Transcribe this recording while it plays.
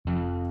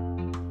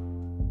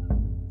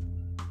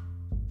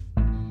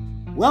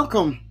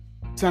Welcome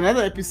to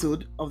another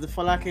episode of the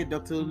Falake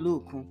Dr.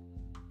 Oluokun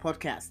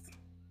podcast.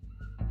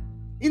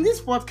 In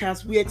this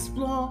podcast, we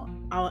explore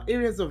our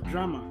areas of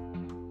drama.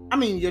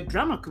 Your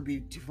drama could be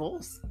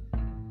divorce,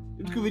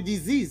 it could be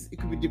disease, it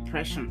could be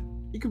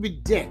depression, it could be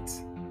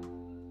death.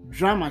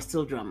 Drama is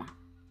still drama.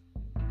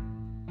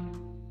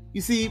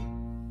 You see,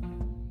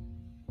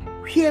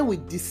 here we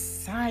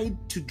decide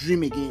to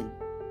dream again.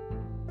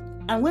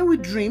 And when we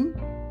dream,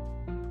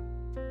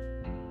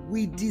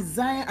 we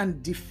desire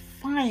and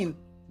define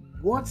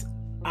what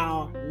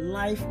our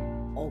life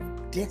of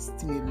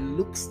destiny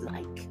looks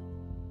like.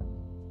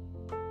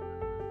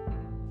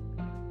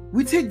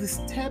 We take the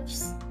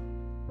steps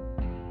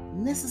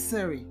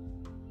necessary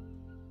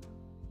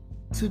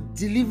to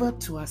deliver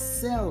to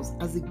ourselves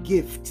as a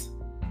gift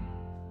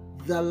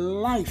the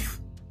life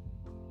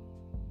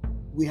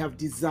we have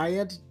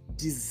desired,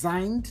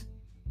 designed,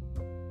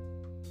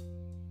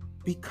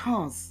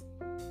 because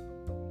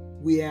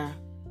we are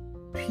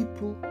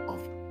people of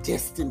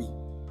destiny.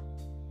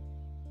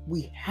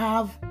 We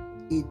have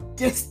a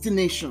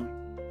destination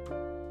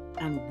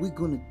and we're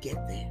going to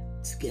get there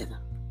together.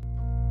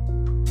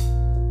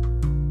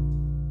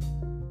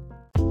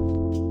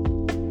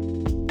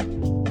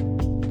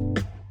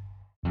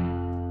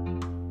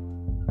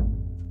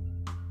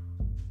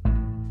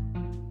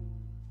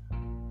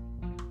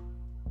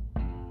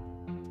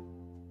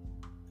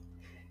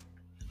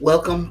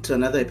 Welcome to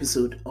another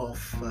episode of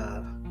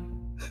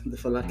the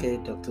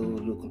Falake Dr.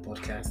 Oluokun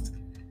podcast.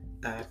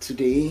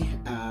 Today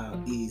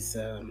is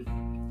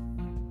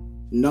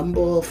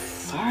number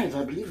 5.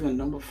 I believe we're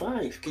number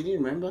 5. Can you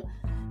remember?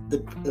 The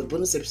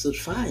bonus episode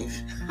 5.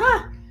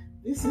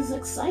 This is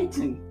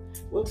exciting.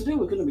 Well, today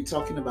we're going to be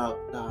talking about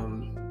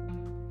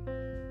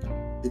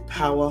the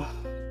power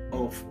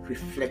of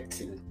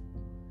reflecting.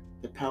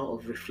 The power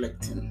of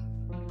reflecting.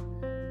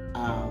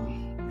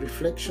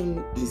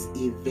 Reflection is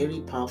a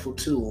very powerful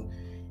tool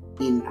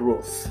in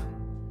growth.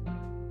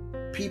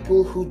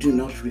 People who do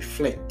not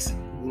reflect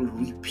will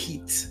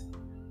repeat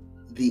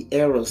the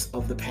errors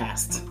of the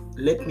past.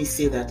 Let me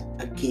say that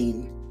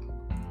again.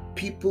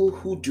 People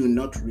who do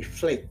not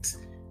reflect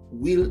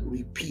will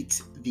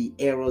repeat the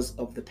errors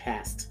of the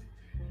past.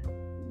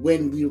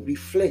 When we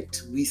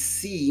reflect, we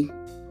see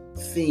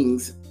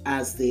things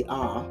as they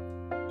are,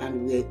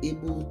 and we're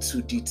able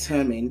to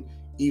determine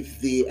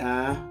if they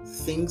are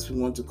things we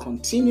want to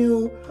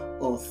continue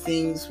or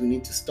things we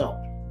need to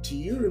stop. Do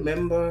you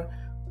remember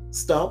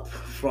Stop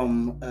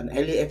from an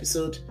earlier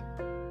episode?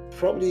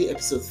 Probably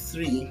episode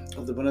 3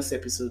 of the bonus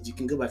episode. You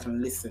can go back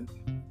and listen.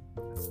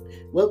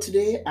 Well,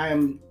 today I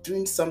am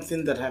doing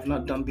something that I have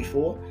not done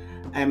before.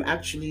 I am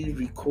actually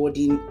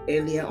recording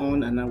earlier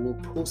on, and I will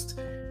post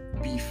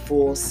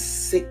before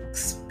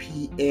 6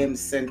 p.m.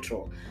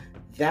 Central.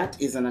 That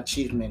is an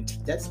achievement.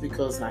 That's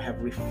because I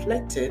have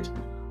reflected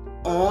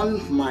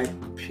on my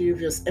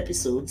previous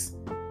episodes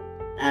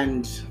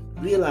and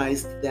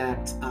realized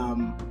that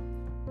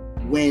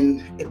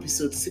when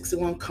episode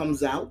 61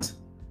 comes out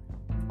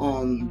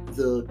on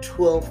the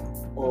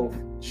 12th of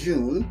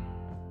June,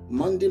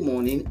 Monday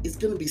morning, it's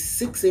going to be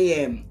 6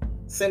 a.m.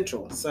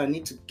 Central. So I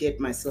need to get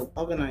myself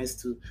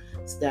organized to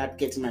start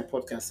getting my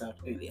podcast out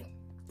earlier.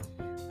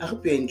 I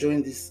hope you're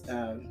enjoying these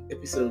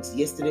episodes.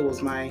 Yesterday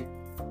was my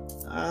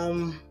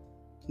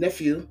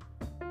nephew.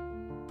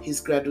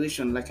 His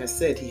graduation. Like I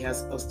said, he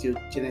has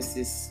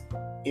osteogenesis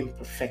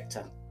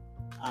imperfecta.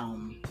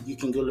 You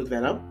can go look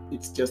that up.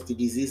 It's just a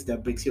disease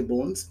that breaks your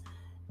bones,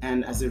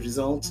 and as a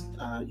result,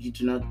 you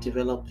do not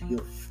develop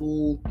your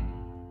full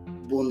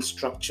bone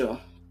structure,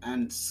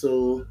 and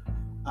so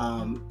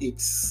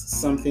it's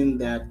something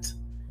that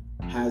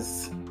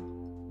has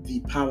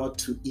the power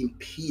to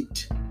impede.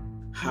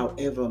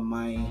 However,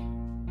 my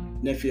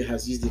nephew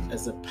has used it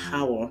as a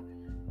power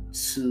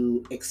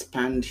to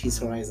expand his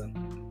horizon.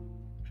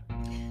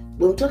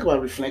 When we talk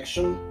about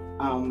reflection,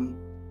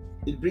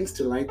 it brings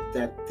to light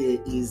that there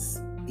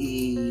is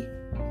a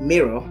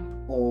mirror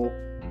or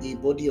a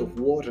body of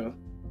water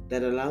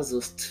that allows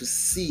us to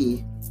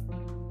see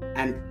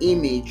an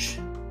image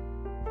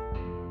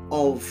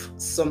of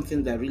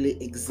something that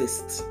really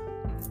exists.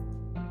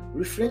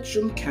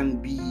 Reflection can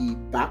be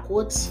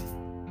backwards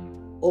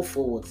or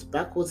forwards.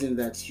 Backwards in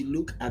that you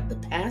look at the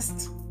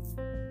past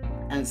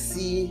and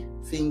see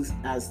things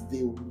as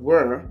they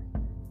were,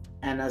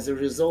 and as a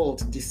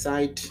result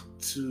decide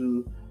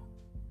to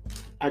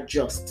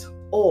adjust.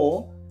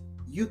 Or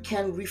you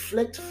can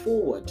reflect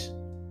forward,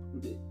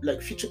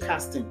 like future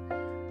casting.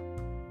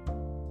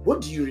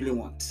 What do you really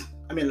want?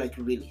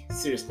 Really,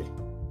 seriously.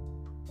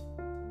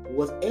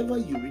 Whatever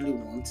you really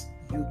want,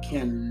 you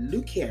can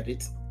look at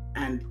it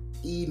and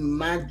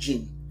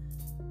imagine.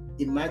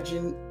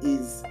 Imagine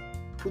is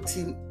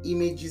putting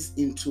images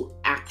into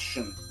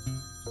action.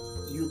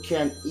 You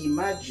can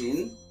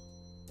imagine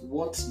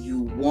what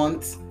you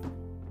want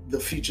the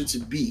future to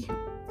be.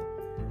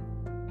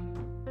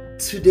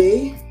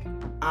 Today,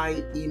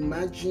 I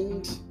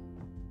imagined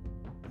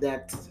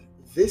that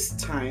this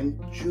time,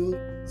 June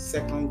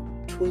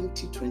 2nd,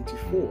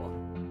 2024,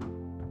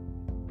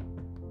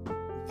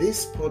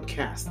 this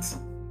podcast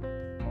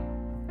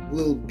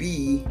will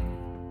be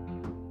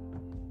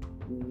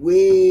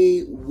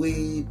way,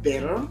 way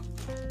better.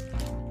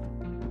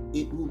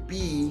 It will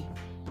be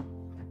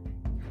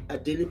a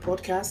daily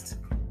podcast.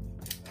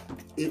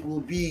 It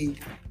will be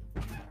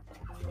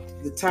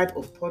the type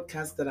of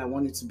podcast that I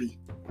want it to be.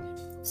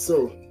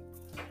 So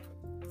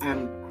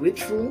I'm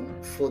grateful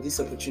for this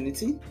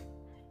opportunity,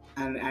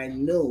 and I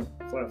know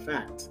for a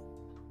fact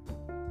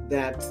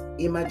that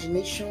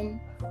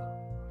imagination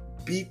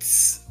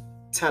beats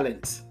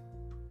talent.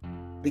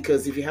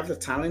 Because if you have the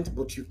talent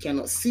but you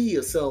cannot see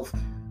yourself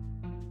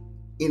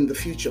in the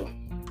future,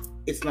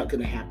 it's not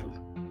going to happen.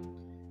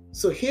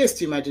 So here's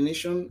to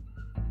imagination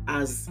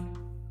as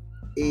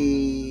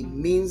a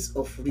means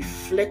of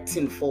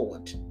reflecting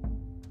forward.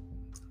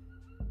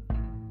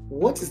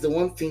 What is the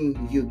one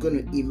thing you're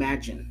going to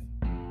imagine?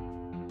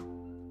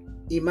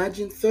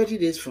 Imagine 30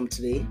 days from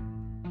today.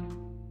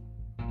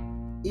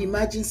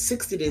 Imagine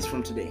 60 days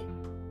from today.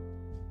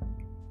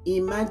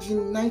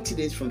 Imagine 90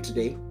 days from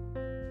today.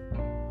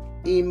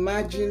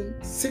 Imagine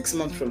 6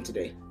 months from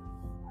today.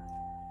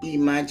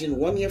 Imagine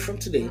 1 year from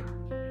today.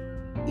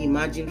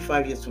 Imagine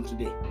 5 years from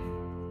today.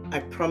 I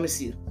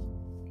promise you,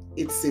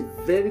 it's a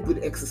very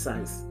good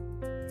exercise,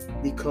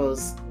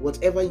 because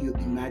whatever you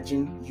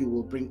imagine, you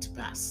will bring to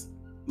pass.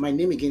 My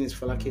name again is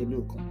Falake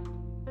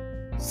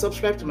Oluokun.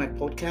 Subscribe to my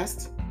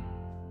podcast.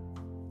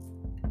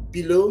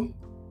 Below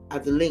are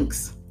the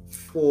links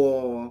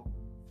for,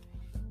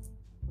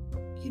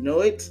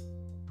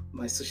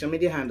 my social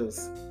media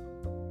handles.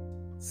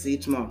 See you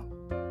tomorrow.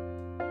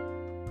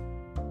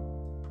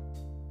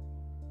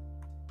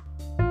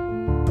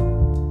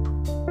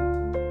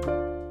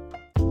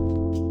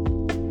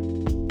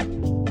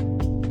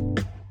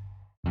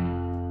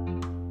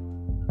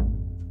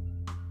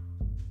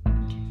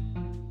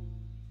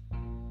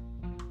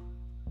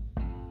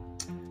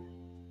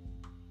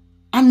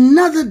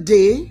 Another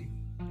day,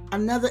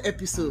 another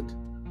episode,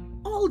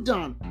 all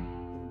done.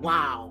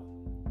 Wow.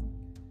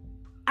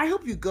 I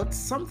hope you got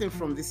something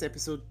from this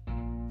episode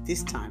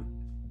this time.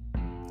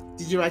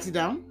 Did you write it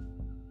down?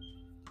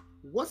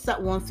 What's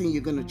that one thing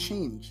you're going to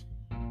change?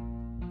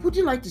 Would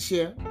you like to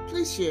share?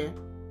 Please share.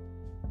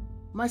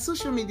 My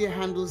social media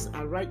handles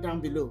are right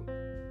down below.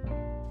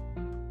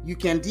 You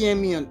can DM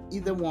me on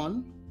either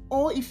one,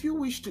 or if you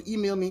wish to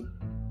email me,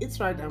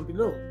 it's right down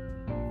below.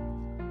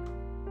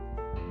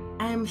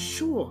 I am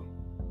sure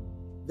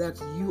that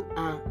you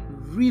are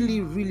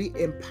really, really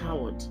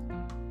empowered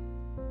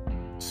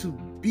to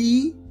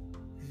be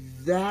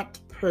that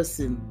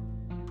person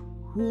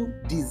who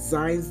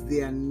designs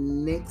their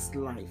next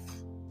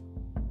life,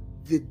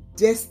 the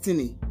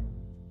destiny,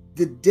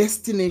 the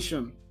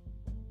destination.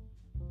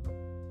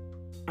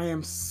 I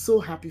am so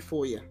happy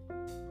for you.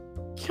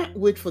 Can't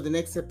wait for the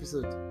next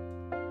episode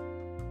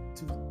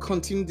to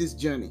continue this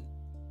journey.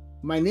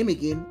 My name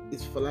again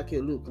is Falake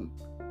Oluokun.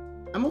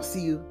 I'm going to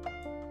see you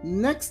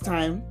next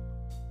time,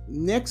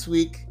 next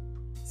week,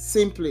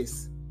 same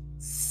place,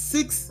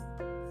 6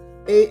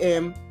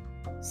 a.m.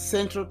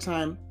 Central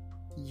Time,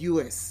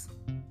 US.